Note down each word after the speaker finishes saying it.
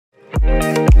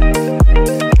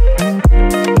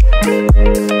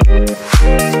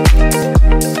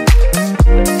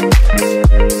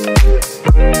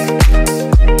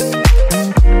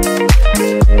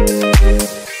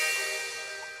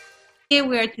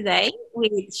here today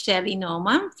with Shelley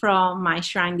Norman from My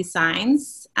Shrine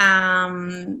Designs.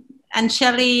 And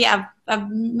Shelley, I've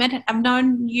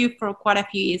known you for quite a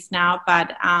few years now,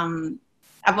 but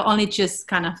I've only just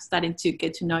kind of started to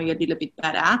get to know you a little bit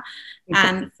better.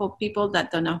 And for people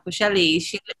that don't know who Shelley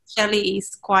is, Shelley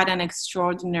is quite an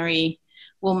extraordinary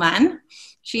woman.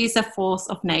 She is a force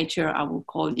of nature, I will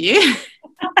call you.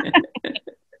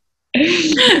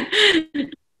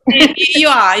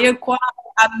 You're quite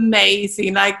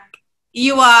amazing. Like,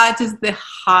 you are just the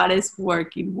hardest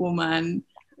working woman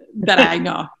that I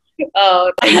know.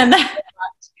 Oh, thank you so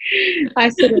much. I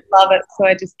sort of love it, so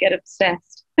I just get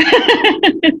obsessed.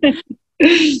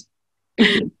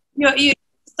 You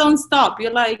just don't stop.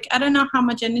 You're like, I don't know how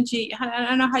much energy, I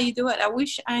don't know how you do it. I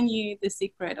wish I knew the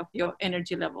secret of your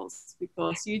energy levels,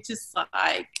 because you just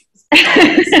like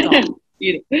stop.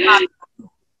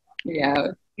 Yeah,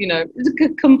 you know, it's a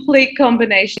complete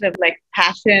combination of like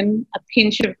passion, a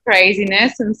pinch of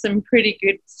craziness, and some pretty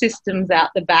good systems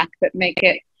out the back that make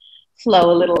it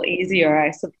flow a little easier, I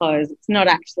suppose. It's not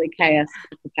actually chaos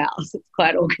at the house. It's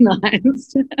quite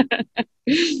organized.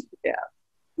 Yeah.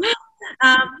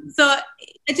 So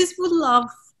I just would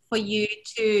love for you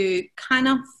to kind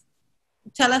of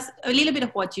tell us a little bit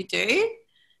of what you do,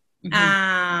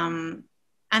 and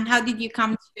how did you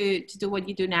come to do what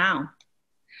you do now?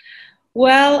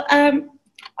 Well,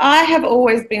 I have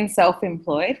always been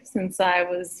self-employed since I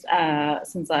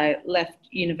left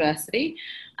university.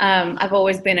 I've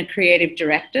always been a creative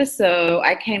director, so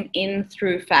I came in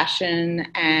through fashion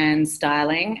and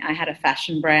styling. I had a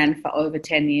fashion brand for over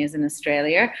 10 years in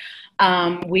Australia.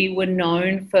 We were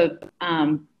known for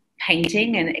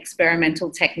painting and experimental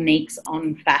techniques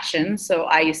on fashion. So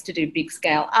I used to do big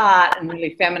scale art and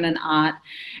really feminine art,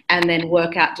 and then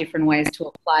work out different ways to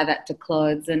apply that to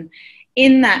clothes. And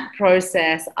in that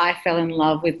process, I fell in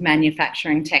love with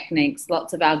manufacturing techniques.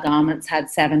 Lots of our garments had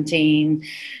 17,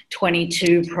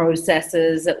 22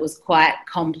 processes. It was quite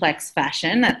complex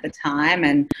fashion at the time.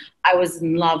 And I was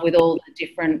in love with all the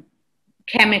different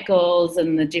chemicals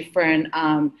and the different,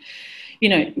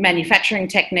 manufacturing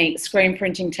techniques, screen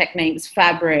printing techniques,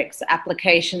 fabrics,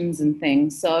 applications and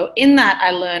things. So in that,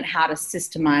 I learned how to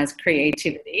systemize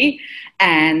creativity.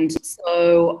 And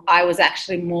so I was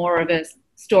actually more of a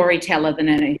storyteller than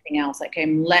anything else. I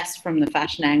came less from the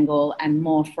fashion angle and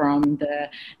more from the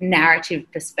narrative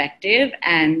perspective.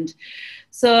 And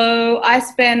so I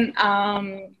spent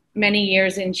many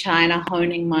years in China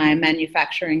honing my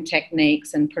manufacturing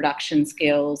techniques and production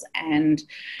skills, and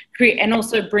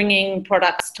also bringing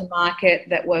products to market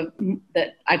that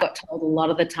I got told a lot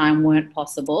of the time weren't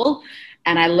possible.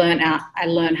 And I learned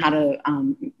how to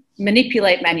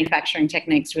manipulate manufacturing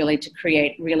techniques really to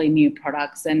create really new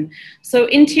products. And so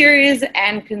interiors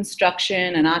and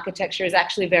construction and architecture is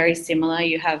actually very similar.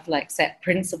 You have like set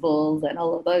principles and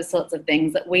all of those sorts of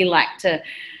things that we like to,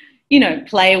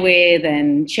 play with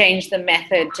and change the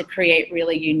method to create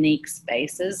really unique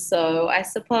spaces. So I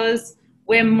suppose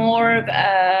we're more of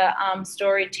a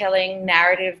storytelling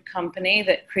narrative company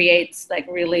that creates like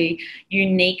really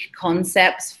unique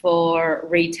concepts for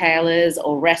retailers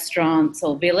or restaurants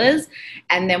or villas.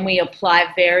 And then we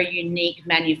apply very unique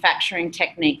manufacturing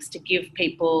techniques to give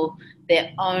people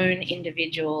their own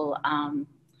individual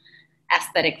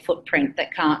aesthetic footprint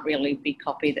that can't really be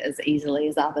copied as easily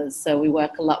as others. So we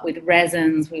work a lot with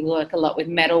resins, we work a lot with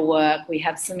metalwork. We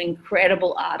have some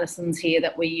incredible artisans here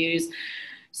that we use.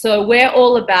 So we're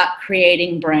all about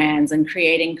creating brands and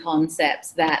creating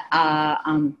concepts that are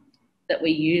that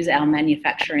we use our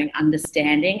manufacturing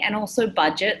understanding, and also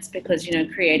budgets, because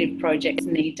creative projects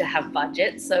need to have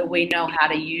budgets. So we know how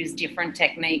to use different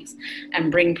techniques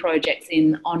and bring projects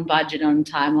in on budget, on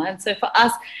timeline. So for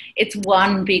us, it's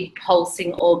one big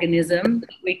pulsing organism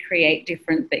that we create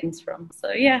different things from.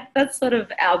 So yeah, that's sort of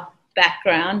our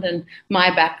background and my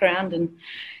background and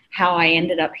how I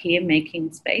ended up here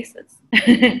making spaces.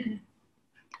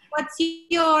 What's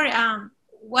your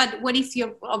what is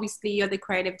your, obviously you're the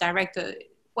creative director,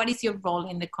 what is your role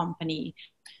in the company?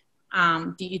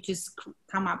 Do you just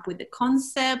come up with the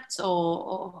concepts,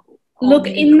 or look,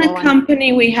 in the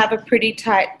company we have a pretty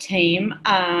tight team.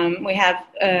 We have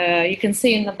you can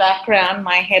see in the background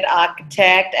my head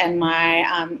architect and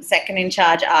my second in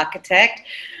charge architect.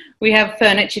 We have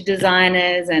furniture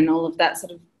designers and all of that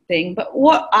sort of thing. But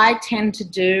what I tend to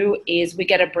do is we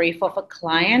get a brief off a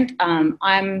client.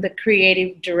 I'm the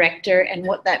creative director, and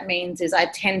what that means is I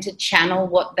tend to channel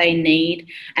what they need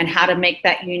and how to make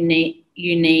that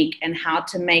unique and how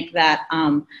to make that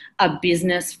a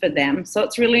business for them. So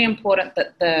it's really important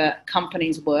that the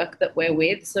companies work that we're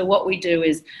with. So what we do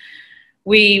is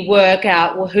we work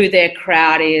out who their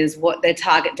crowd is, what their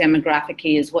target demographic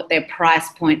is, what their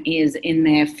price point is in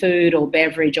their food or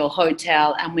beverage or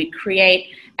hotel, and we create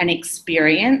an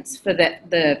experience for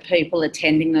the people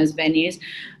attending those venues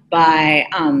by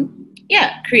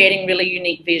creating really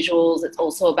unique visuals. It's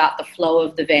also about the flow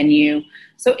of the venue.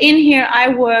 So in here, I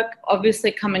work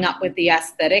obviously coming up with the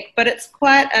aesthetic, but it's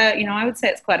quite I would say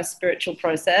it's quite a spiritual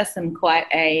process and quite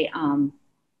a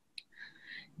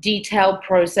detailed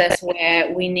process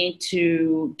where we need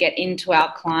to get into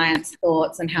our clients'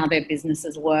 thoughts and how their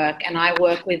businesses work. And I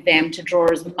work with them to draw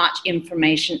as much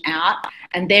information out.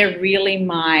 And they're really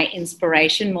my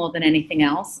inspiration more than anything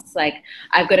else. It's like,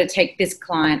 I've got to take this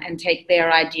client and take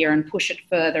their idea and push it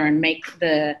further and make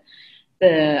the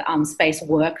space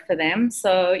work for them.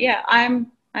 So yeah,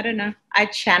 I don't know, I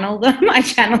channel them. I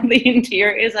channel the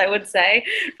interiors, I would say,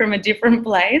 from a different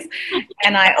place.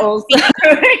 And I also,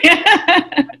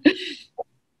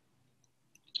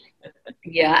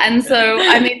 yeah. And so,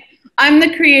 I mean, I'm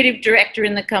the creative director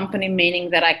in the company, meaning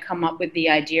that I come up with the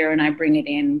idea and I bring it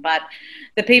in. But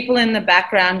the people in the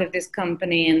background of this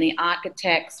company and the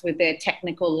architects with their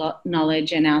technical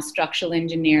knowledge and our structural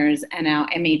engineers and our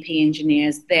MEP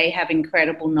engineers, they have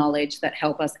incredible knowledge that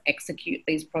help us execute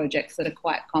these projects that are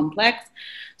quite complex.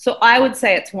 So I would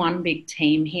say it's one big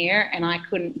team here, and I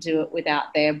couldn't do it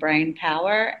without their brain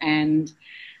power. And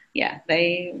yeah,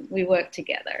 we work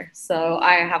together. So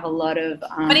I have a lot of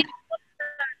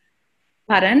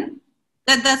pardon?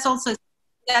 That's also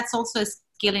a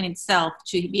skill in itself,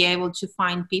 to be able to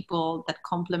find people that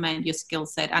complement your skill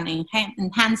set and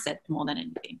enhance it more than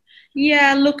anything.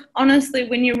 Yeah, look, honestly,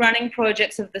 when you're running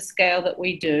projects of the scale that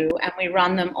we do, and we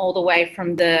run them all the way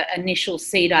from the initial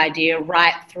seed idea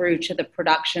right through to the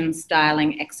production,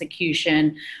 styling,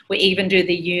 execution, we even do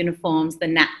the uniforms, the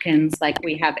napkins, like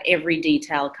we have every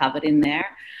detail covered in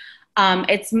there.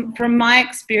 It's from my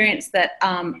experience that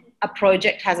a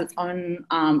project has its own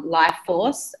life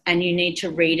force, and you need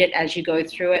to read it as you go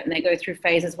through it, and they go through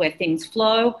phases where things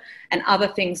flow and other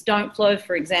things don't flow.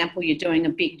 For example, you're doing a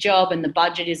big job and the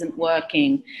budget isn't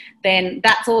working, then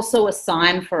that's also a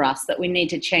sign for us that we need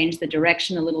to change the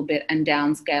direction a little bit and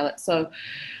downscale it. So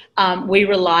we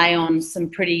rely on some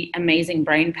pretty amazing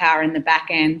brain power in the back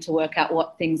end to work out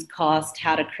what things cost,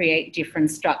 how to create different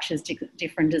structures,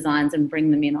 different designs, and bring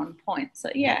them in on point.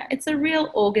 So yeah, it's a real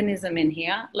organism in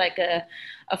here, like a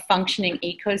functioning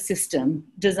ecosystem,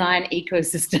 design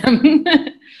ecosystem.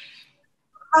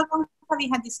 How long have you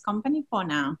had this company for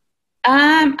now?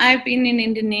 I've been in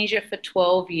Indonesia for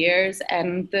 12 years,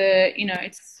 and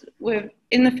we're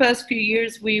in the first few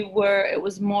years it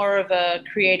was more of a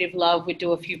creative love. We'd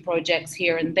do a few projects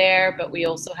here and there, but we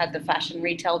also had the fashion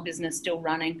retail business still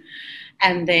running.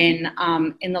 And then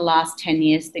in the last 10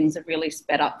 years, things have really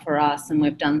sped up for us, and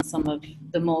we've done some of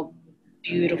the more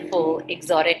beautiful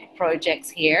exotic projects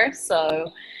here.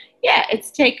 So yeah,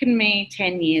 it's taken me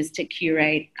 10 years to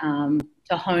curate,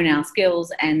 to hone our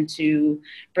skills and to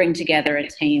bring together a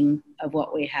team of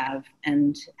what we have,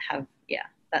 and have, yeah,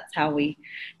 that's how we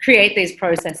create these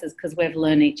processes, because we've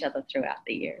learned each other throughout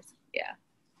the years. Yeah.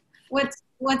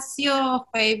 What's your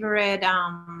favorite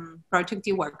project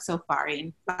you worked so far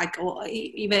in? Like,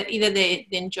 either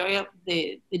the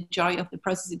joy of the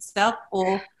process itself,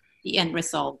 or the end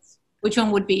results? Which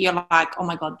one would be you're like, oh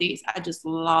my God, I just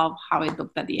love how it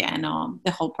looked at the end, or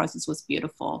the whole process was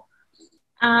beautiful?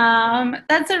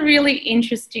 That's a really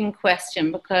interesting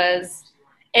question, because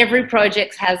every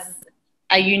project has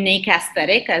a unique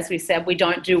aesthetic. As we said, we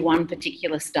don't do one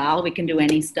particular style. We can do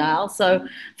any style. So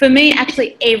for me,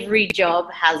 actually, every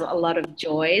job has a lot of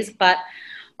joys. But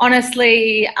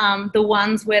honestly, the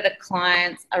ones where the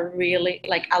clients are really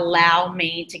allow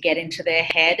me to get into their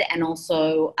head and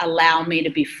also allow me to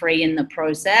be free in the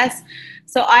process.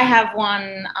 So I have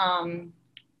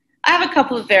I have a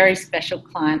couple of very special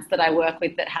clients that I work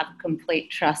with that have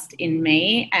complete trust in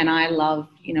me, and I love,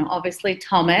 obviously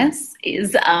Thomas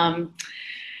is,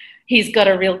 he's got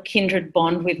a real kindred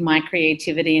bond with my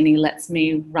creativity, and he lets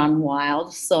me run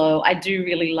wild. So I do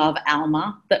really love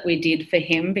Alma that we did for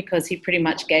him, because he pretty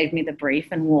much gave me the brief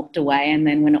and walked away, and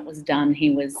then when it was done, he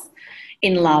was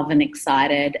in love and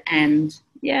excited. And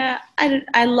yeah,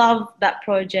 I love that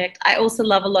project. I also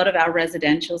love a lot of our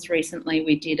residentials. Recently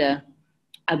we did a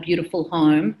beautiful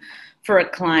home for a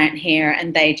client here,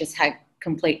 and they just had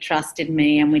complete trust in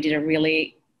me, and we did a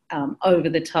really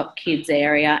over-the-top kids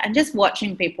area, and just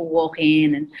watching people walk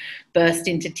in and burst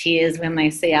into tears when they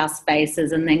see our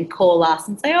spaces, and then call us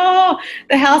and say, oh,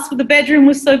 the house with the bedroom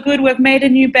was so good, we've made a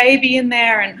new baby in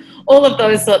there, and all of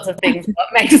those sorts of things.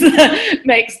 What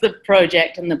makes the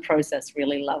project and the process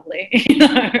really lovely.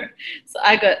 So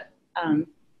I got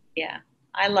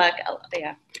I like,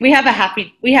 yeah. We have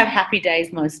happy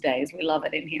days most days. We love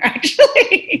it in here,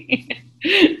 actually.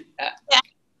 Yeah. Yeah,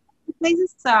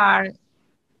 places are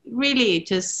really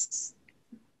just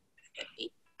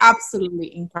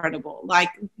absolutely incredible. Like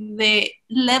the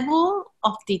level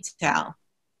of detail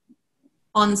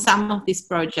on some of these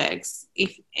projects,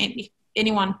 if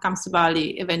anyone comes to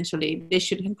Bali eventually, they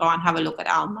should go and have a look at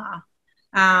Alma.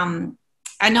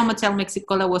 I know Motel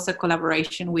Mexicola was a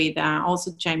collaboration with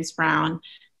also James Brown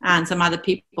and some other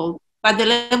people, but the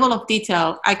level of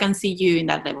detail, I can see you in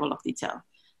that level of detail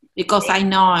because I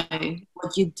know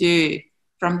what you do,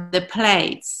 from the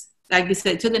plates, like you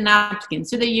said, to the napkins,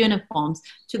 to the uniforms,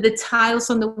 to the tiles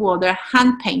on the wall. They're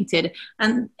hand painted,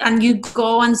 and you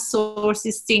go and source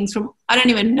these things from, I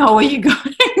don't even know where you go.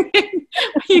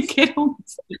 Where you get all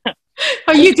this,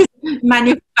 or you just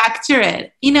manufacture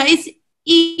it. You know, it's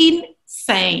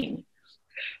insane.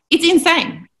 It's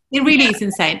insane. It really is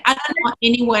insane. I don't know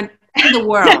anyone in the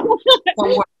world that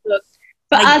works.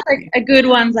 For us, like a good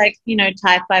one's like, you know,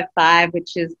 Type 55,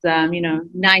 which is, you know,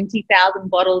 90,000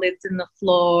 bottle lids in the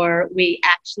floor. We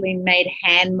actually made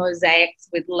hand mosaics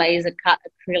with laser cut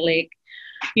acrylic.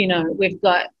 You know, we've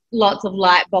got lots of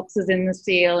light boxes in the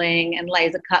ceiling and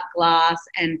laser cut glass.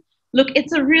 And look,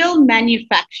 it's a real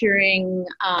manufacturing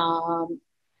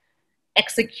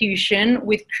execution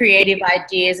with creative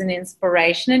ideas and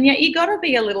inspiration. And yet you got to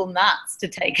be a little nuts to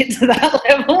take it to that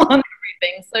level on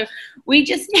everything. So we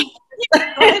just...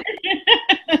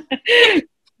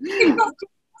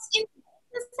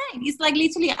 It's like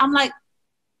literally, I'm like,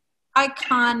 I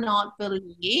cannot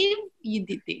believe you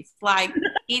did this. Like,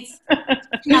 it's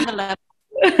another level.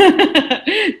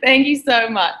 Thank you so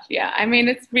much. Yeah, I mean,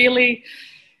 it's really,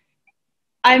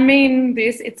 I mean,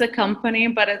 it's a company,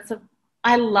 but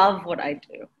I love what I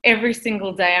do. Every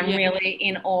single day I'm really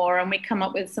in awe, and we come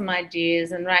up with some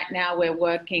ideas. And right now we're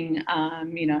working,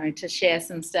 you know, to share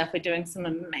some stuff. We're doing some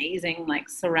amazing like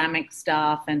ceramic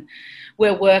stuff, and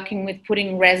we're working with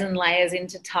putting resin layers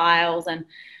into tiles. And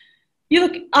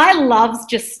I love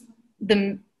just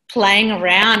the playing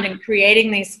around and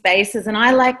creating these spaces. And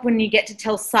I like when you get to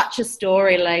tell such a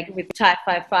story, like with Type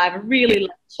 55, really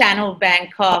like channel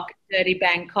Bangkok, dirty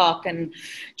Bangkok, and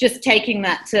just taking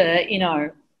that to, you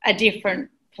know, a different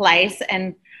place.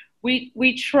 And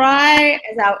we try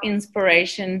as our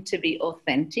inspiration to be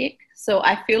authentic. So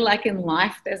I feel like in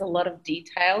life there's a lot of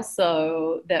detail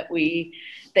so that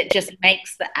just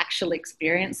makes the actual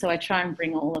experience. So I try and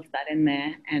bring all of that in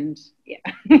there. And yeah.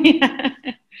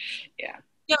 Yeah.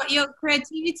 Your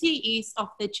creativity is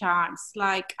off the charts.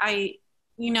 Like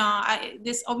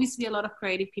there's obviously a lot of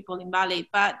creative people in Bali,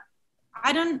 but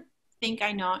I don't think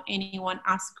I know anyone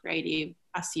as creative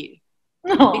as you.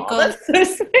 Oh, because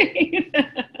that's so sweet.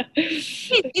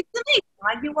 It's amazing.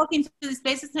 Like you walk into these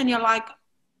places and you're like,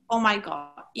 oh my God,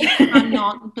 you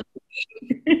cannot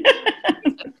believe.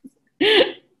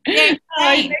 You're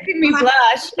making me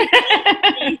blush.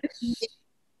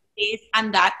 This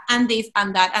and that and this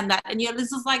and that and that, and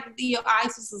this is like your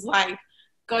eyes is like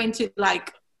going to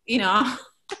like, you know.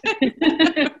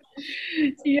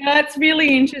 Yeah, it's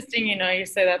really interesting, you know, you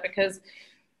say that, because,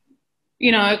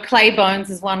 you know, Clay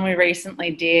Bones is one we recently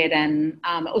did, and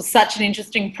it was such an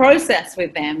interesting process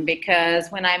with them, because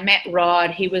when I met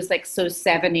Rod, he was like so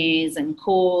 70s and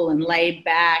cool and laid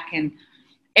back, and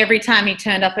every time he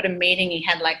turned up at a meeting he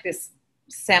had like this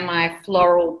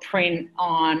semi-floral print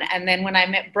on. And then when I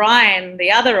met Brian,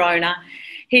 the other owner,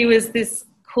 he was this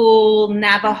cool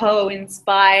Navajo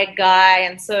inspired guy.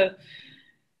 And so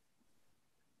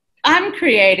I'm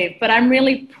creative, but I'm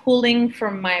really pulling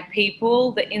from my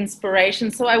people the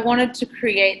inspiration. So I wanted to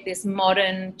create this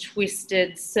modern,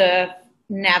 twisted surf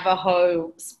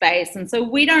Navajo space. And so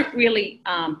we don't really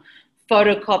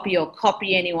photocopy or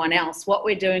copy anyone else. What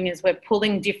we're doing is we're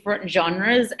pulling different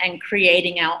genres and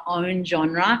creating our own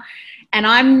genre. And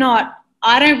I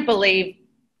don't believe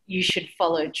you should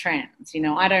follow trends. You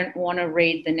know, I don't want to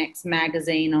read the next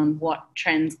magazine on what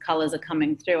trends colors are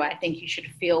coming through. I think you should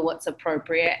feel what's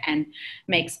appropriate and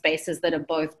make spaces that are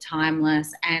both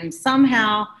timeless, and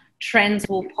somehow trends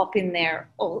will pop in there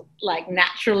all like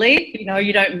naturally. You know,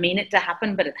 you don't mean it to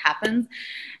happen, but it happens.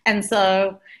 And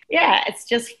so, yeah, it's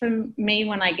just for me,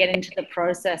 when I get into the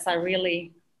process, I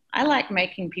like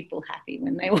making people happy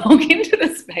when they walk into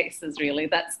the spaces, really.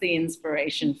 That's the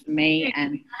inspiration for me.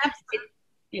 And I think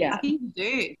you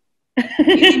do.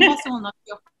 It's impossible not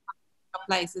to go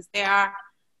places. They are,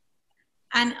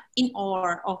 and in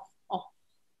awe of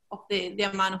the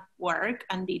amount of work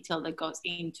and detail that goes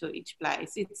into each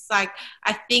place. It's like,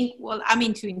 I think, well, I'm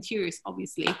into interiors,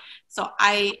 obviously. So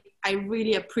I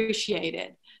really appreciate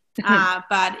it.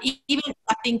 But even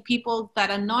I think people that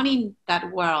are not in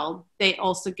that world, they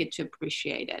also get to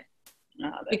appreciate it,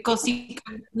 because you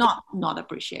cannot not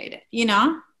appreciate it, you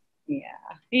know?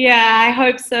 Yeah, I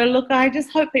hope so. Look, I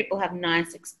just hope people have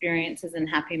nice experiences and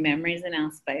happy memories in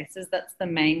our spaces. That's the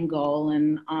main goal.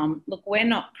 And look, we're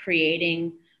not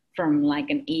creating from like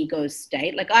an ego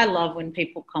state. Like, I love when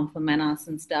people compliment us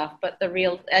and stuff, but the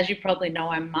real, as you probably know,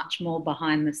 I'm much more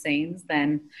behind the scenes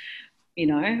than,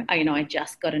 I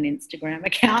just got an Instagram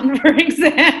account, for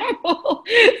example.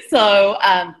 So,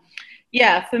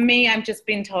 yeah, for me, I've just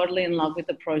been totally in love with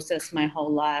the process my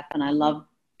whole life, and I love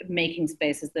making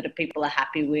spaces that people are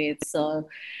happy with. So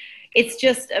it's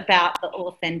just about the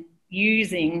authentic,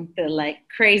 using the like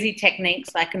crazy techniques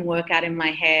I can work out in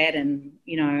my head, and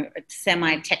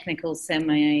semi-technical,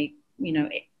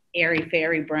 airy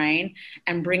fairy brain,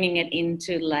 and bringing it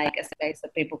into like a space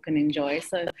that people can enjoy.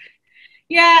 So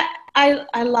yeah,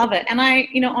 I love it. And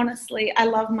honestly, I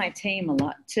love my team a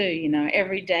lot too.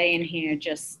 Every day in here,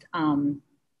 just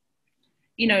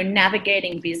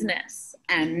navigating business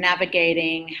and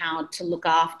navigating how to look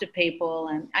after people.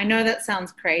 And I know that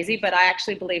sounds crazy, but I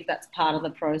actually believe that's part of the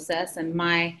process. And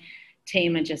my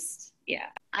team are just,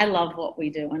 I love what we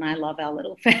do, and I love our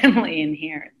little family in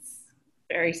here. It's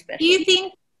very special. Do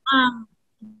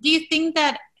you think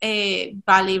that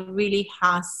Bali really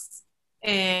has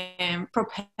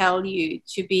propelled you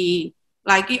to be,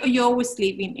 like, you always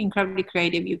live in incredibly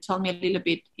creative? You told me a little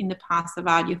bit in the past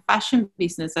about your fashion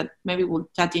business that maybe we'll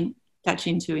touch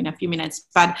into in a few minutes.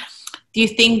 But do you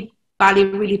think Bali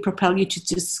really propelled you to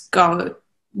just go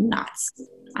nuts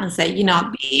and say,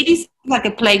 it is like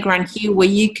a playground here where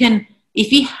you can,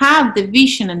 if you have the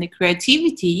vision and the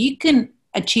creativity, you can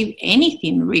achieve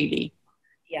anything really?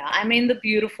 Yeah, I mean, the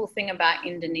beautiful thing about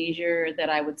Indonesia that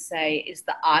I would say is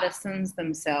the artisans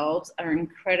themselves are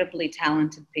incredibly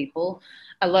talented people.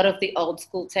 A lot of the old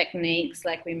school techniques,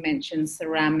 like we mentioned,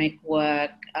 ceramic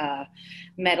work,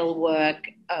 metal work,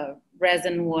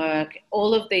 resin work,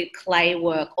 all of the clay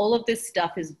work, all of this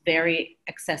stuff is very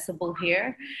accessible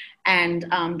here. And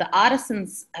the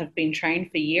artisans have been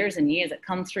trained for years and years. It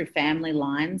comes through family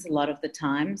lines a lot of the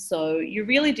time. So you're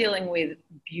really dealing with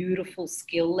beautiful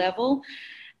skill level.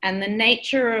 And the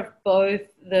nature of both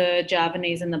the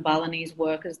Javanese and the Balinese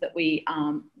workers that we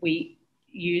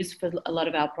use for a lot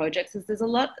of our projects is there's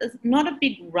not a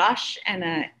big rush and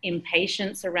a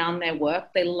impatience around their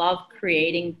work. They love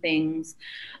creating things.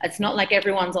 It's not like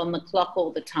everyone's on the clock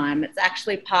all the time. It's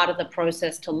actually part of the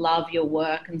process to love your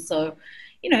work. And so,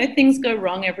 things go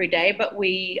wrong every day, but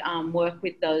we work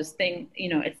with those things.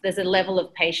 There's a level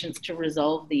of patience to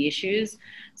resolve the issues.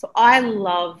 So I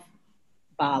love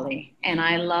Bali, and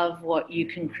I love what you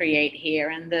can create here,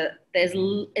 and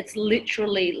it's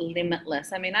literally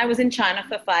limitless. I mean, I was in China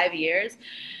for 5 years,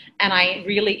 and I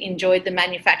really enjoyed the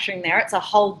manufacturing there. It's a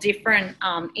whole different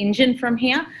engine from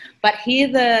here, but here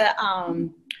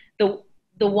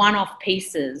the one-off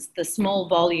pieces, the small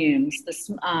volumes,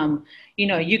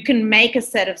 you can make a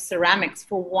set of ceramics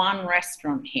for one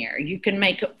restaurant here. You can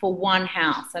make it for one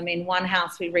house. I mean, one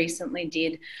house we recently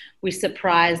did, we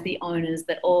surprised the owners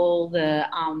that all the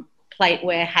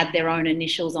plateware had their own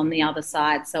initials on the other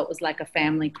side. So it was like a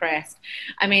family crest.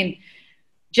 I mean,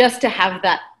 just to have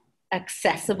that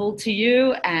accessible to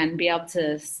you and be able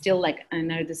to still, like, I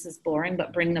know this is boring,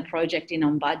 but bring the project in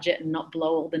on budget and not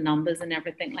blow all the numbers and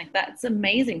everything like that. It's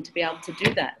amazing to be able to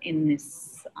do that in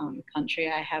this country.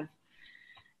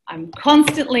 I'm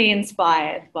constantly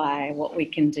inspired by what we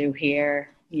can do here.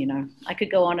 I could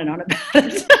go on and on about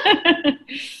it.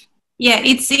 Yeah,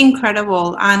 it's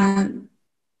incredible. And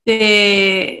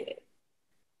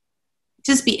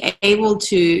just be able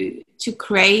to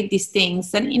create these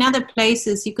things that in other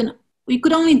places you could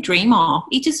only dream of.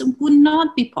 It just would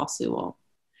not be possible.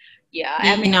 Yeah,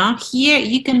 I mean, here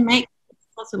you can make it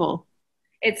possible.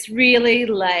 It's really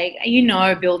like,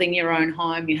 building your own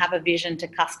home. You have a vision to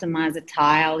customize a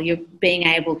tile. You're being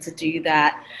able to do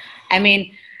that. I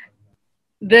mean,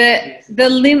 the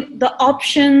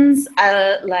options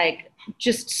are like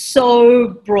just so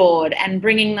broad, and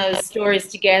bringing those stories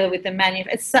together with the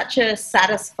it's such a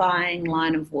satisfying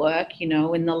line of work,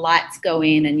 when the lights go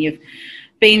in and you've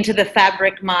been to the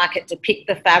fabric market to pick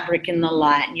the fabric in the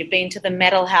light, and you've been to the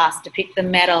metal house to pick the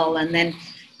metal, and then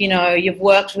you've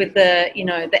worked with the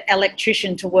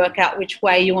electrician to work out which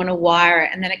way you want to wire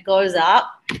it, and then it goes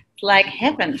up. It's like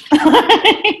heaven.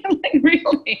 Like,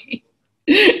 really.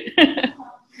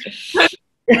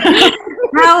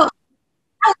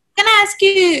 How can I ask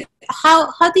you,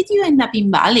 how did you end up in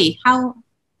Bali?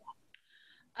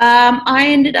 I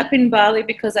ended up in Bali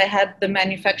because I had the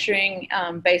manufacturing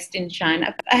based in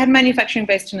China. I had manufacturing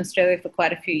based in Australia for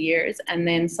quite a few years, and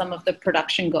then some of the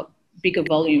production got bigger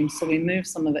volumes, so we moved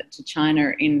some of it to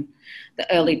China in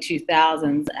the early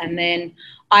 2000s. And then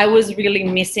I was really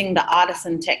missing the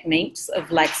artisan techniques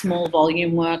of like small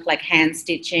volume work, like hand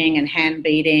stitching and hand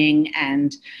beading,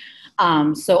 and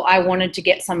so I wanted to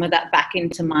get some of that back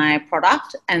into my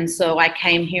product. And so I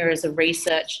came here as a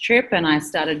research trip, and I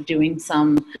started doing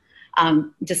some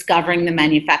discovering the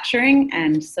manufacturing.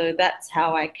 And so that's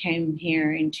how I came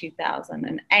here in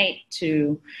 2008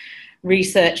 to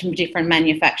research different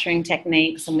manufacturing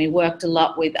techniques. And we worked a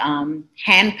lot with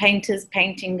hand painters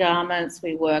painting garments.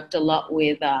 We worked a lot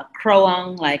with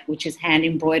kroang, which is hand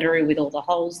embroidery with all the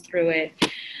holes through it.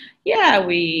 Yeah,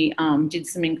 we did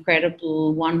some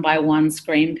incredible one-by-one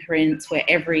screen prints where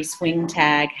every swing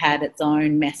tag had its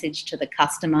own message to the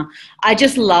customer. I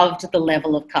just loved the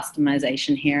level of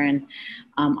customization here, and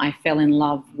I fell in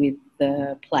love with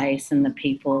the place and the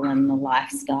people and the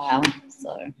lifestyle.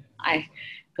 So I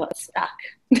got stuck.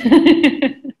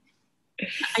 And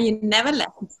you never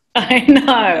left. I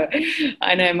know.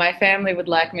 My family would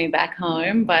like me back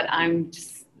home, but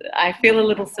I feel a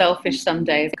little selfish some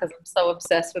days because I'm so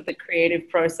obsessed with the creative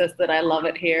process that I love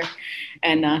it here.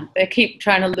 And they keep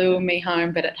trying to lure me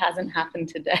home, but it hasn't happened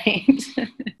to date. Where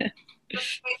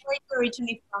are you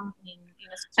originally from in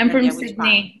Australia? I'm from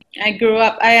Sydney. I grew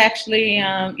up,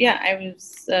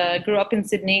 grew up in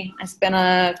Sydney. I spent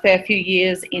a fair few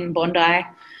years in Bondi,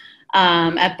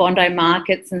 at Bondi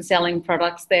markets and selling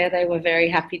products there. They were very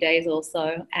happy days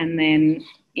also. And then,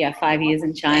 5 years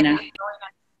in China.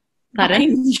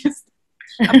 Pardon?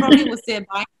 I probably will say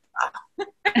bye.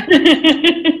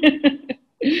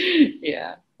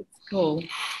 Yeah, it's cool.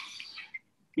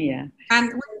 Yeah.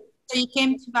 And so you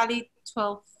came to Bali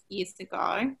 12 years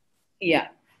ago. Yeah,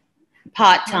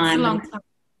 part-time. That's a long time.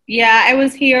 Yeah, I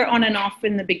was here on and off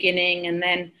in the beginning, and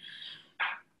then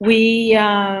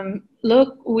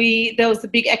there was a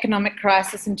big economic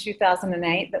crisis in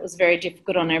 2008 that was very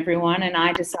difficult on everyone, and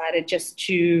I decided just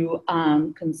to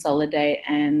consolidate,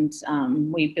 and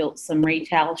we built some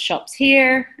retail shops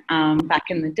here back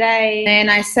in the day. Then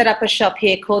I set up a shop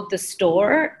here called The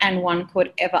Store and one called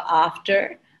Ever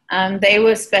After. They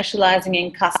were specializing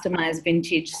in customized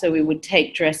vintage, so we would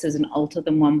take dresses and alter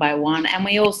them one by one, and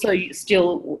we also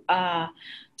still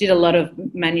did a lot of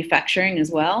manufacturing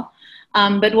as well.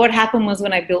 But what happened was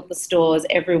when I built the stores,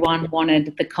 everyone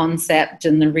wanted the concept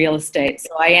and the real estate. So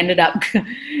I ended up,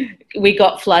 we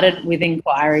got flooded with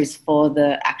inquiries for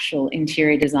the actual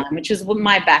interior design, which is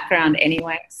my background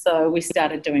anyway. So we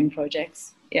started doing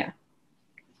projects. Yeah.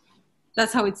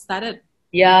 That's how it started.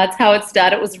 Yeah, that's how it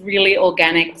started. It was really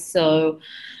organic. So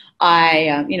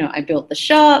I built the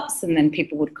shops, and then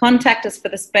people would contact us for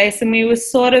the space. And we were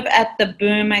sort of at the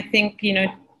boom, I think,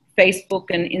 Facebook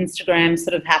and Instagram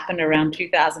sort of happened around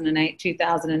 2008,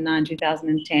 2009,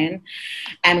 2010.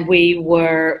 And we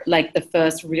were like the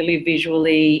first really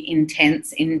visually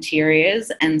intense interiors.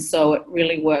 And so it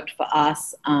really worked for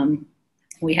us.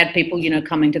 We had people,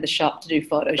 coming to the shop to do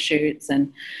photo shoots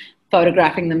and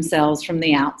photographing themselves from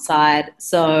the outside.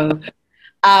 So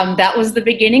that was the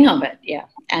beginning of it, yeah.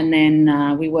 And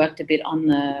then we worked a bit on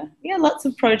lots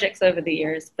of projects over the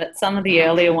years. But some of the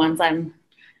earlier ones,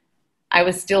 I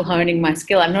was still honing my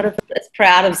skill. I'm not as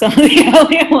proud of some of the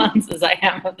earlier ones as I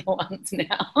am of the ones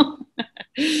now.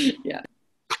 Yeah.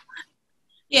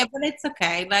 Yeah, but it's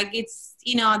okay. Like it's,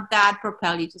 that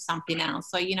propelled you to something else.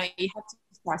 So, you have to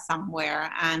start somewhere,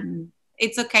 and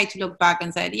it's okay to look back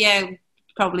and say, yeah,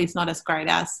 probably it's not as great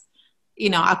as,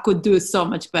 I could do so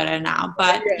much better now.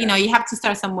 But, yeah. You have to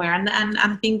start somewhere. And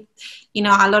I think,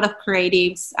 a lot of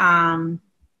creatives,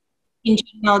 in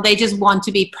general, they just want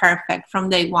to be perfect from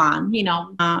day one.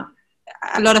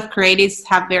 A lot of creatives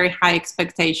have very high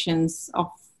expectations of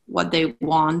what they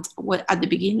want at the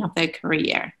beginning of their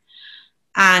career.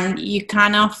 And you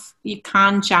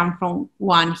can't jump from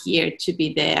one here to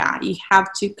be there. You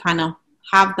have to kind of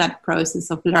have that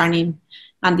process of learning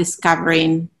and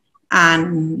discovering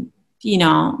and,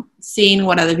 seeing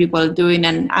what other people are doing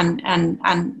and how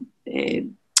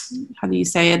do you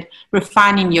say it?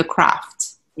 Refining your craft.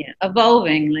 Yeah,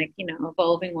 evolving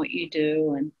what you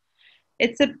do, and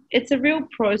it's a real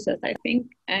process, I think.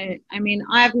 I mean,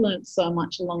 I've learned so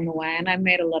much along the way, and I've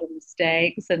made a lot of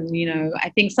mistakes, and I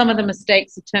think some of the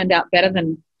mistakes have turned out better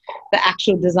than the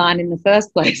actual design in the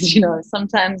first place.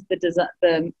 Sometimes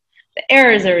the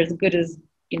errors are as good as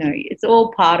it's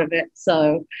all part of it.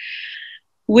 So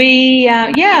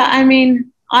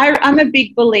I'm a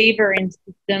big believer in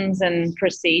systems and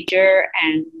procedure,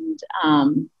 and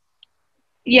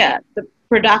the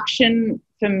production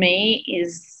for me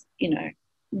is,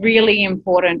 really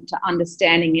important to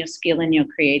understanding your skill and your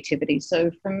creativity. So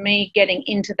for me, getting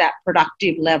into that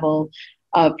productive level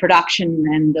of production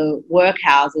and the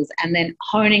workhouses, and then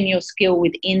honing your skill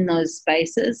within those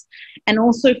spaces, and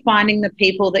also finding the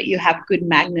people that you have good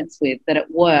magnets with, that it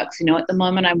works. At the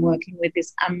moment I'm working with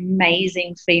this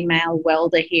amazing female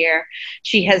welder here.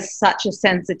 She has such a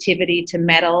sensitivity to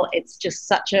metal. It's just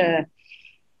such a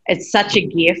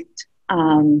gift.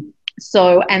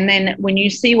 And then when you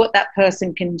see what that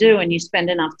person can do and you spend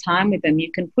enough time with them,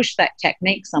 you can push that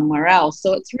technique somewhere else.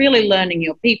 So it's really learning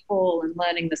your people and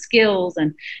learning the skills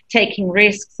and taking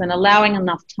risks and allowing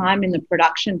enough time in the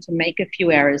production to make a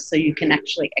few errors so you can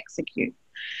actually execute.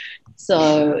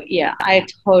 So, yeah, I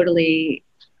totally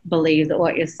believe that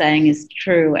what you're saying is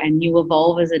true, and you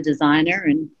evolve as a designer,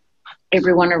 and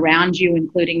everyone around you,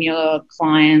 including your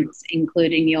clients,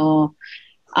 including your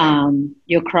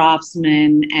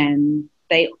craftsmen, and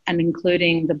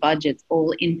including the budgets,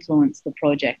 all influence the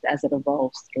project as it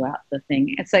evolves throughout the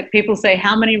thing. It's like people say,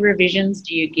 how many revisions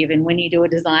do you give? And when you do a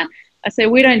design, I say,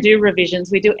 we don't do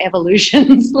revisions, we do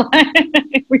evolutions.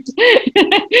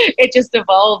 It just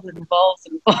evolves and evolves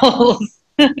and evolves.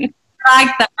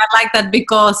 I like that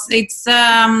because it's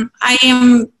I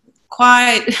am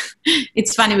quite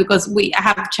it's funny because I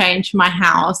have changed my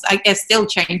house. I guess still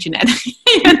changing it.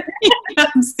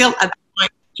 I'm still at the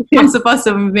point. I'm supposed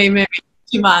to be maybe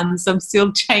 2 months. I'm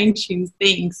still changing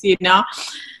things,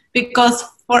 because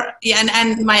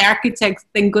and my architect,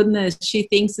 thank goodness, she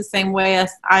thinks the same way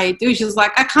as I do. She's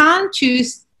like, I can't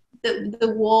choose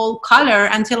the wall color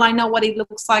until I know what it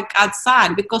looks like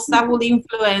outside, because that will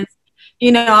influence,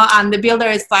 and the builder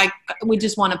is like, we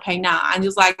just want to pay now, and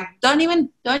just like, don't even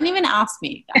ask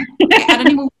me that. Okay, I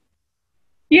don't even.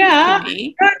 Yeah, no,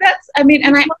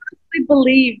 and I honestly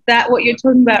believe that what you're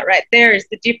talking about right there is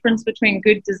the difference between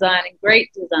good design and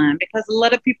great design, because a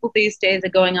lot of people these days are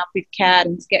going up with CAD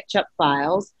and SketchUp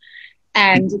files,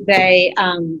 and they're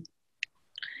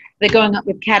going up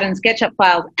with CAD and SketchUp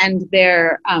files, and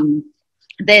then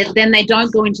they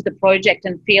don't go into the project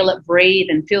and feel it breathe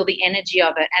and feel the energy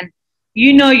of it. And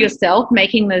yourself,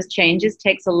 making those changes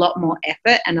takes a lot more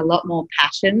effort and a lot more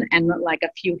passion, and like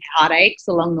a few heartaches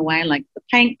along the way, like the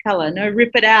paint color, no,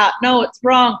 rip it out, no, it's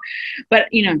wrong. But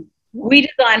we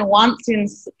design once in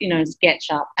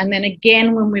SketchUp, and then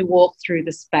again when we walk through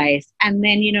the space, and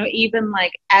then even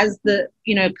like as the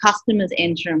customers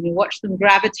enter and we watch them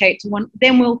gravitate to one,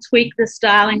 then we'll tweak the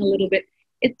styling a little bit.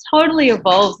 It totally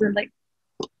evolves, and like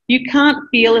you can't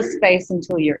feel a space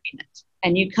until you're in it.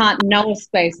 And you can't know a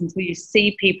space until you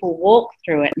see people walk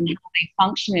through it and how they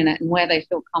function in it and where they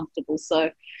feel comfortable. So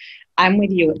I'm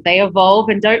with you. They evolve,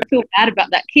 and don't feel bad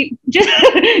about that. Just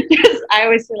I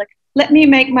always feel like, let me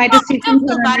make my decisions.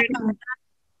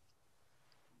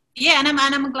 Yeah, and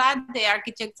I'm glad the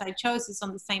architects I chose is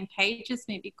on the same page as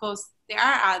me, because there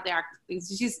are other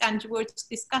architects. And we were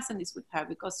discussing this with her,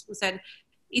 because we said,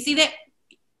 it's either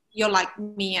you're like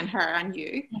me and her and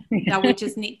you, that we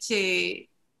just need to,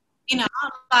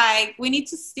 like we need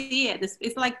to see it.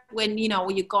 It's like when you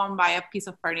go and buy a piece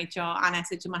of furniture, and I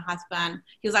said to my husband,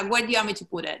 he was like, where do you want me to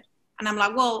put it? And I'm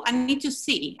like, well, I need to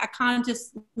see. I can't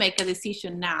just make a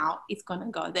decision now. It's going to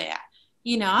go there,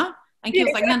 And he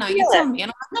was like, no, you tell me.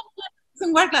 And I'm like, no, it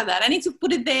doesn't work like that. I need to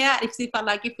put it there. If I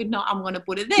like it, if not, I'm going to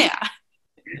put it there.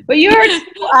 But you're an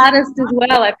artist as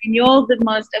well. I mean, you're the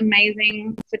most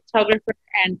amazing photographer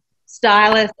and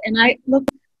stylist. And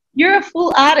you're a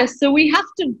full artist, so we have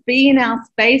to be in our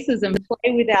spaces and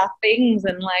play with our things,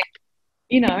 and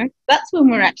that's when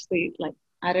we're actually like,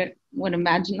 I don't want to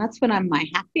imagine, that's when I'm my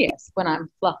happiest, when I'm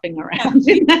fluffing around.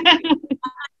 Maybe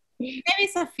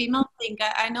it's a female thing.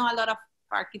 I know a lot of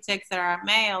architects that are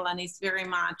male, and it's very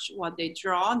much what they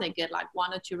draw. They get like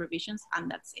 1 or 2 revisions, and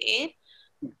that's it.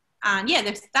 And yeah,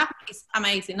 their stuff is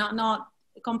amazing. Not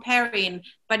comparing,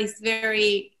 but it's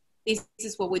very, this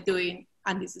is what we're doing,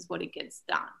 and this is what it gets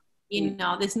done.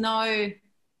 There's no, I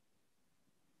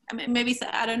mean, maybe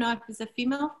I don't know if it's a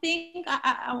female thing.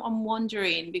 I'm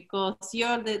wondering, because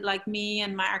you're like me,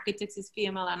 and my architect is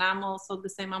female, and I'm also the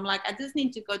same. I'm like, I just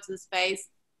need to go to the space,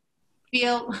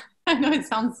 feel, I know it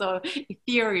sounds so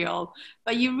ethereal,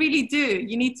 but you really do.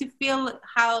 You need to feel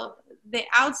how the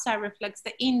outside reflects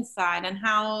the inside, and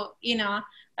how,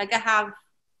 like I have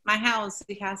my house,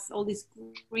 it has all these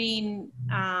green,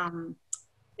 the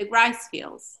rice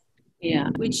fields.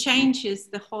 Yeah, which changes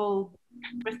the whole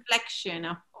reflection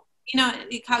of,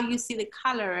 how you see the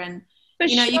color, and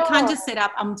sure. You can't just set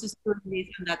up, I'm just doing this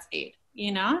and that's it.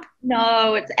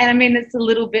 No, it's a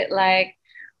little bit like,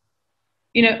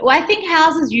 You know, well, I think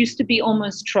houses used to be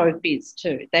almost trophies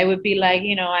too. They would be like,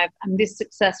 you know, I'm this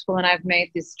successful and I've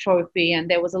made this trophy, and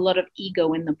there was a lot of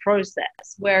ego in the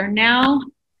process. Where now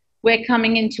we're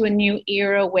coming into a new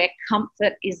era where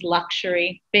comfort is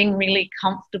luxury, being really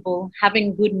comfortable,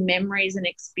 having good memories and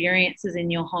experiences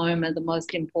in your home are the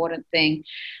most important thing.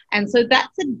 And so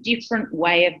that's a different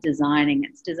way of designing.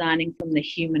 It's designing from the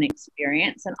human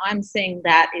experience. And I'm seeing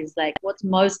that is like what's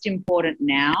most important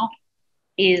now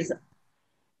is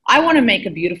I want to make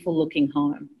a beautiful looking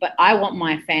home, but I want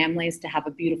my families to have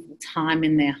a beautiful time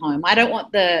in their home. I don't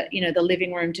want the, you know, the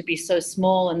living room to be so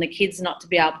small and the kids not to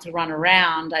be able to run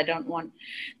around. I don't want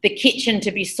the kitchen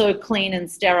to be so clean and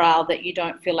sterile that you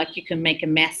don't feel like you can make a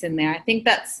mess in there. I think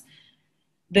that's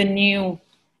the new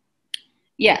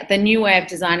way of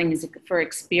designing is for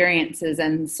experiences.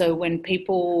 And so when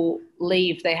people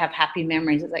leave, they have happy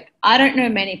memories. It's like, I don't know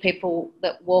many people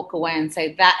that walk away and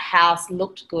say, that house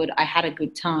looked good, I had a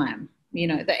good time. You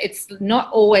know, that it's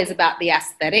not always about the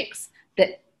aesthetics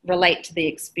that relate to the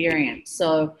experience.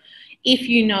 So if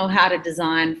you know how to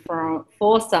design for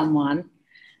someone,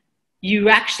 you're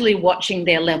actually watching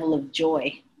their level of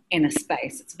joy in a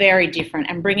space. It's very different.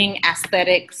 And bringing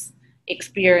aesthetics,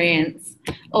 experience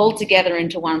all together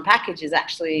into one package is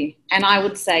actually, and I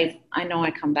would say, I know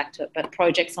I come back to it, but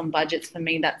projects on budgets, for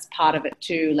me, that's part of it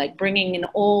too. Like bringing in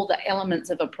all the elements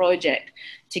of a project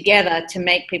together to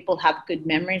make people have good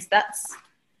memories. That's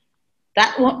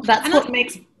what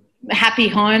makes happy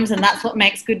homes, and that's what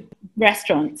makes good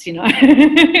restaurants, you know.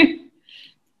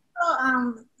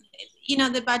 So, you know,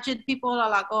 the budget, people are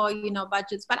like, oh, you know,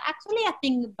 budgets. But actually, I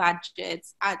think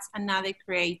budgets adds another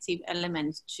creative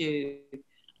element to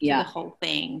the whole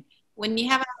thing. When you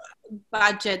have a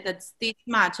budget that's this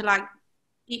much, like,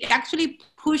 it actually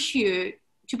push you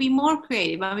to be more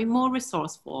creative and be more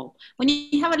resourceful. When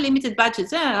you have a limited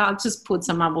budget, I'll just put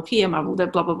some marble here, marble there,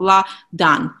 blah, blah, blah,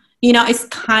 done. You know, it's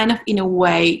kind of, in a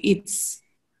way, it's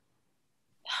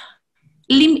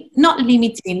not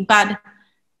limiting, but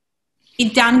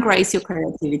it downgrades your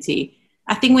creativity.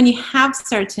 I think when you have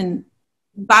certain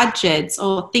budgets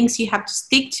or things you have to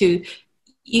stick to,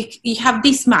 you have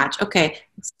this much. Okay,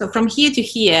 so from here to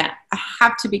here, I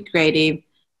have to be creative.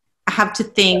 I have to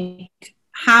think,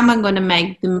 how am I going to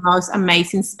make the most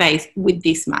amazing space with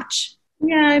this much?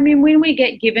 Yeah, I mean, when we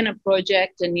get given a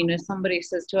project and, you know, somebody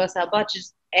says to us, our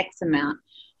budget's X amount,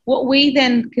 what we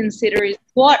then consider is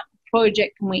what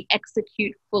project can we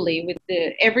execute fully with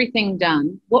everything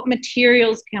done? What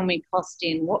materials can we cost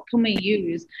in? What can we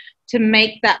use to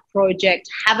make that project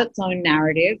have its own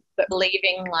narrative, but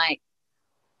leaving like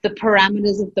the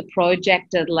parameters of the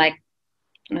project are like,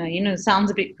 you know, sounds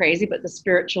a bit crazy, but the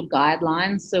spiritual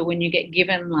guidelines. So when you get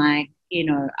given like, you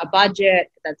know, a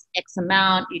budget that's X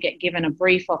amount, you get given a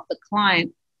brief off the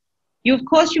client, you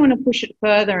want to push it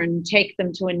further and take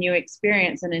them to a new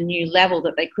experience and a new level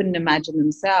that they couldn't imagine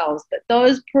themselves. But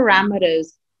those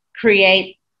parameters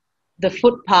create the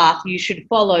footpath you should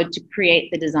follow to create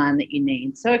the design that you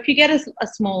need. So if you get a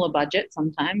smaller budget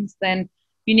sometimes, then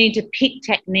you need to pick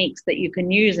techniques that you can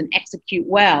use and execute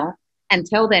well and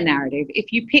tell their narrative.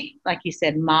 If you pick, like you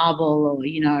said, marble or,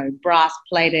 you know, brass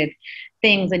plated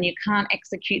things, and you can't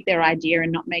execute their idea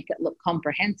and not make it look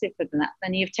comprehensive for them,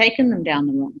 then you've taken them down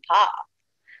the wrong path.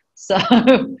 So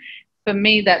for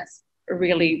me, that's a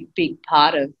really big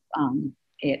part of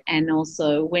it. And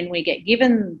also when we get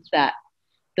given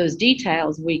those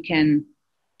details,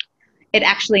 it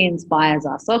actually inspires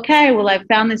us. Okay, well, I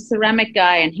found this ceramic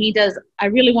guy and I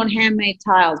really want handmade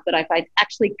tiles, but if I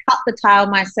actually cut the tile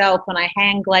myself and I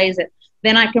hand glaze it,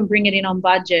 then I can bring it in on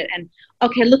budget. And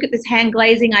okay, look at this hand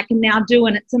glazing I can now do,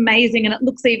 and it's amazing and it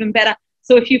looks even better.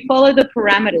 So if you follow the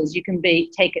parameters, you can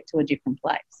take it to a different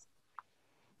place.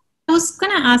 I was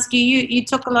going to ask you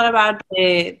talk a lot about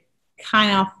the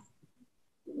kind of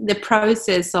the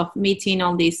process of meeting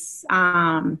all these,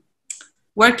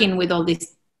 working with all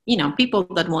these, you know, people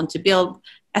that want to build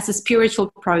as a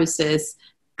spiritual process.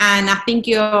 And I think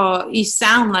you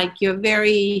sound like you're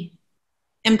very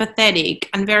empathetic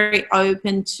and very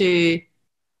open to,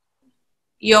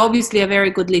 you're obviously a very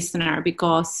good listener,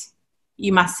 because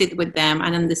you must sit with them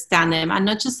and understand them, and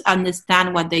not just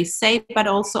understand what they say, but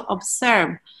also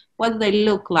observe what do they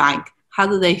look like, how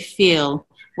do they feel,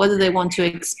 what do they want to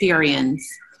experience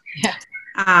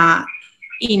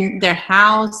in their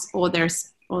house or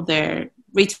their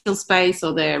retail space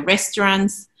or their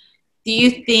restaurants. Do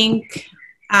you think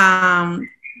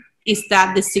is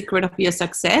that the secret of your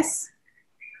success?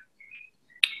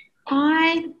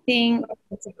 I think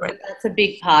that's a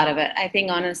big part of it. I think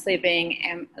honestly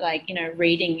being like, you know,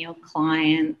 reading your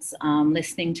clients,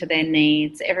 listening to their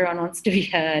needs, everyone wants to be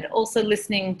heard. Also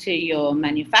listening to your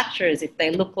manufacturers if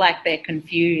they look like they're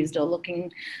confused or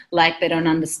looking like they don't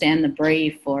understand the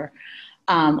brief, or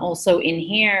also in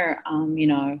here, you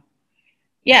know,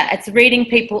 yeah, it's reading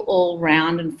people all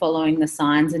round and following the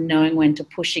signs and knowing when to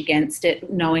push against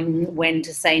it, knowing when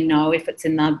to say no if it's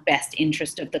in the best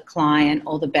interest of the client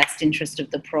or the best interest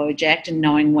of the project, and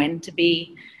knowing when to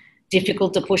be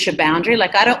difficult to push a boundary.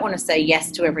 Like, I don't want to say yes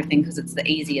to everything because it's the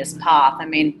easiest path. I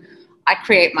mean, I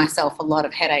create myself a lot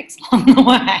of headaches along the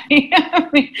way.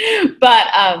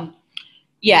 But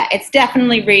yeah, it's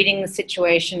definitely reading the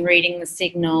situation, reading the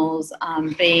signals,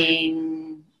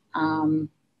 being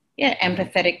yeah,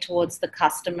 empathetic towards the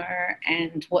customer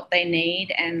and what they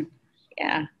need. And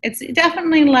yeah, it's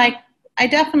definitely like, I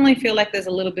definitely feel like there's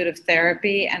a little bit of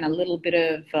therapy and a little bit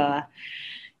of,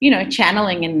 you know,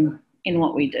 channeling in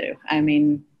what we do. I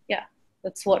mean, yeah,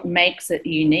 that's what makes it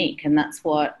unique. And that's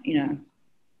what, you know,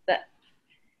 that,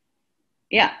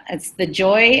 yeah, it's the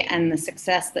joy and the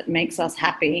success that makes us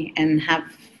happy and have,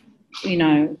 you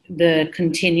know, the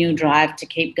continued drive to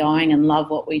keep going and love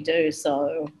what we do.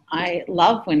 So I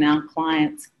love when our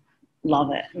clients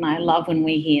love it, and I love when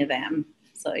we hear them.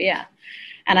 So yeah,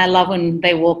 and I love when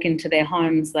they walk into their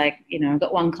homes. Like, you know, I've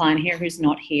got one client here who's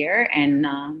not here,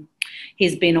 and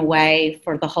he's been away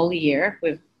for the whole year.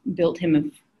 We've built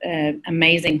him an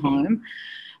amazing home,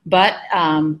 but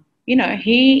you know,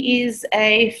 he is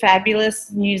a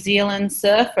fabulous New Zealand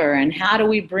surfer, and how do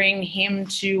we bring him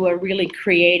to a really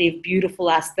creative,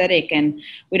 beautiful aesthetic? And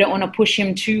we don't want to push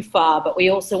him too far, but we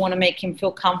also want to make him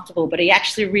feel comfortable, but he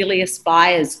actually really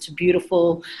aspires to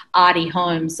beautiful, arty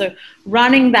homes. So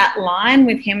running that line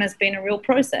with him has been a real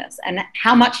process. And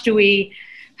how much do we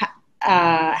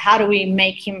how do we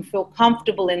make him feel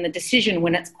comfortable in the decision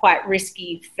when it's quite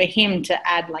risky for him to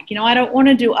add, like, you know, I don't want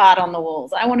to do art on the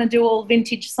walls. I want to do all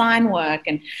vintage sign work.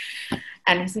 And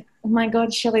he's like, oh my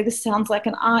God, Shelley, this sounds like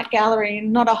an art gallery,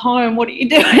 not a home. What are you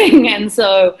doing? And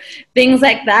so things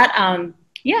like that,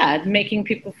 yeah, making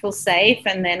people feel safe,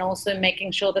 and then also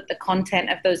making sure that the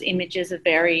content of those images are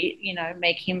very, you know,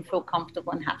 make him feel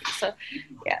comfortable and happy. So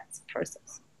yeah, it's a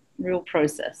process, real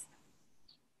process.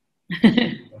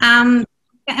 I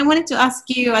wanted to ask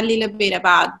you a little bit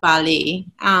about Bali.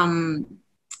 I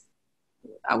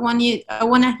want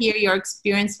to hear your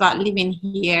experience about living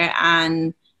here,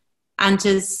 and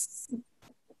just,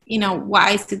 you know,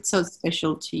 why is it so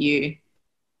special to you?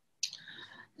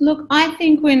 Look, I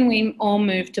think when we all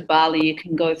move to Bali, you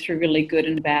can go through really good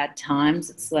and bad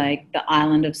times. It's like the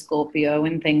island of Scorpio.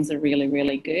 When things are really,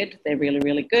 really good, they're really,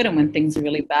 really good. And when things are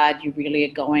really bad, you really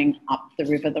are going up the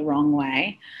river the wrong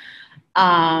way.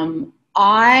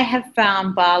 I have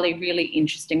found Bali really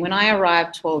interesting. When I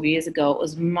arrived 12 years ago, it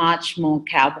was much more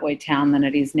cowboy town than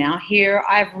it is now. Here,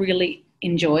 I've really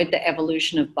enjoyed the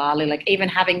evolution of Bali. Like, even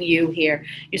having you here,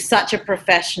 you're such a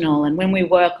professional. And when we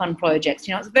work on projects,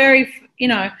 you know, it's very, you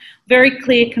know, very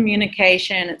clear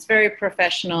communication. It's very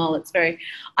professional. It's very,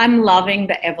 I'm loving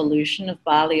the evolution of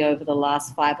Bali over the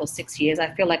last 5 or 6 years.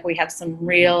 I feel like we have some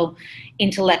real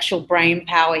intellectual brain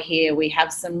power here. We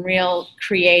have some real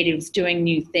creatives doing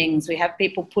new things. We have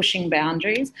people pushing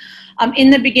boundaries.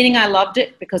 In the beginning, I loved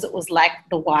it because it was like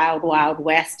the wild, wild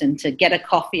west. And to get a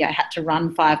coffee, I had to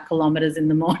run 5 kilometers in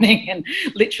the morning, and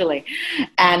literally.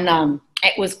 And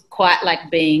it was quite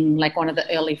like being like one of the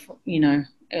early, you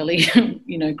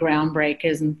know,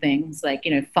 groundbreakers and things, like,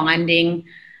 you know, finding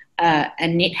a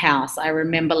knit house. I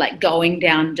remember like going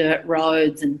down dirt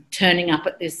roads and turning up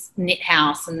at this knit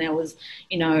house, and there was,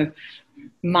 you know,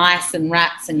 mice and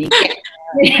rats, and you get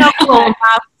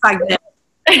like that.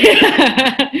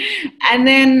 And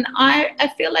then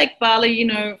I feel like Bali, you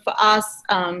know, for us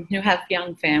who have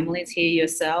young families here,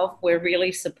 yourself, we're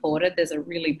really supported. There's a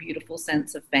really beautiful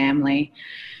sense of family.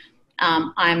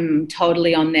 I'm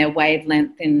totally on their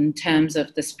wavelength in terms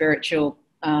of the spiritual,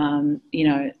 you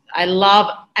know,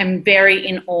 I'm very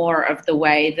in awe of the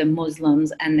way the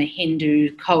Muslims and the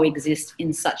Hindu coexist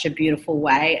in such a beautiful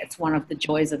way. It's one of the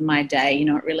joys of my day. You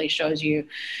know, it really shows you,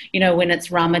 you know, when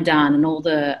it's Ramadan and all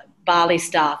the Bali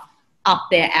staff up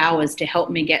their hours to help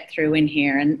me get through in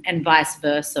here, and vice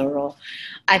versa. Or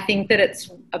I think that it's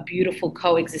a beautiful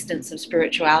coexistence of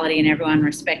spirituality and everyone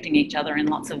respecting each other in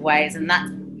lots of ways. And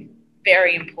that's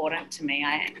very important to me.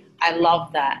 I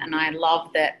love that. And I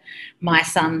love that my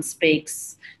son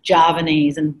speaks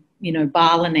Javanese and, you know,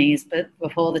 Balinese, but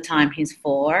before the time he's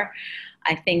 4.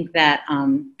 I think that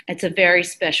it's a very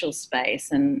special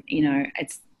space. And, you know,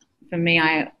 it's, for me,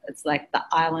 it's like the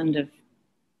island of,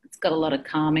 it's got a lot of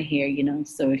karma here, you know.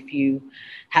 So if you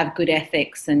have good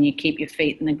ethics and you keep your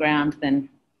feet in the ground, then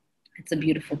it's a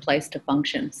beautiful place to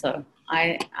function. So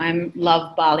I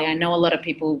love Bali. I know a lot of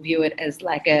people view it as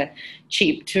like a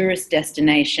cheap tourist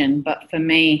destination, but for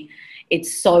me,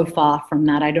 it's so far from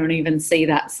that. I don't even see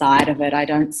that side of it. I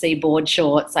don't see board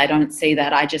shorts. I don't see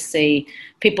that. I just see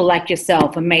people like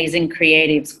yourself, amazing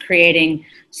creatives, creating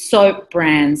soap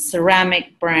brands,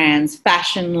 ceramic brands,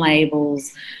 fashion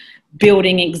labels,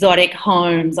 building exotic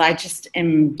homes. I just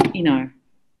am, you know,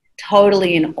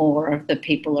 totally in awe of the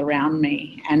people around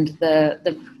me, and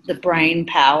the brain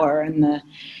power and the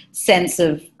sense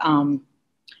of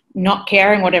not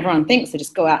caring what everyone thinks. They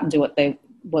just go out and do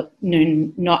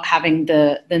not having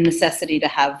the necessity to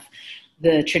have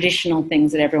the traditional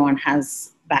things that everyone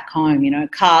has back home. You know,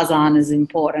 cars aren't as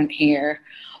important here.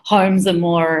 Homes are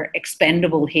more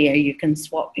expendable here. You can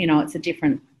swap, you know, it's a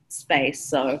different space.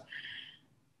 So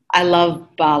I love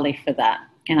Bali for that.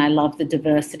 And I love the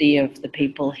diversity of the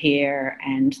people here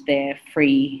and their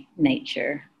free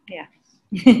nature. Yeah.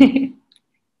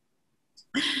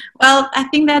 Well, I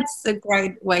think that's a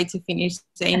great way to finish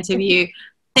the interview.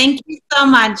 Thank you so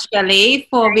much, Shelley,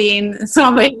 for being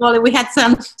so available. We had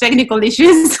some technical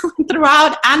issues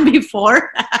throughout and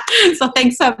before. So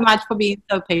thanks so much for being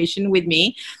so patient with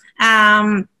me.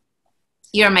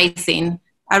 You're amazing.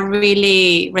 I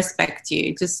really respect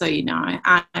you, just so you know.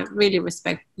 I really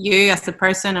respect you as a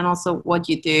person and also what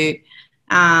you do.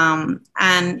 And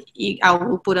I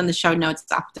will put on the show notes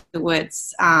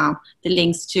afterwards the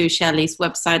links to Shelley's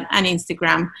website and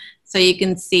Instagram, so you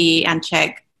can see and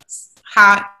check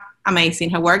how amazing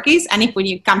her work is. And if when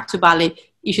you come to Bali,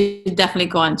 you should definitely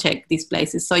go and check these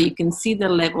places so you can see the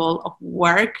level of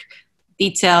work,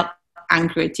 detail, and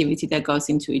creativity that goes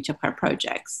into each of her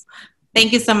projects.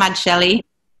 Thank you so much, Shelley.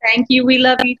 Thank you. We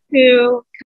love you too.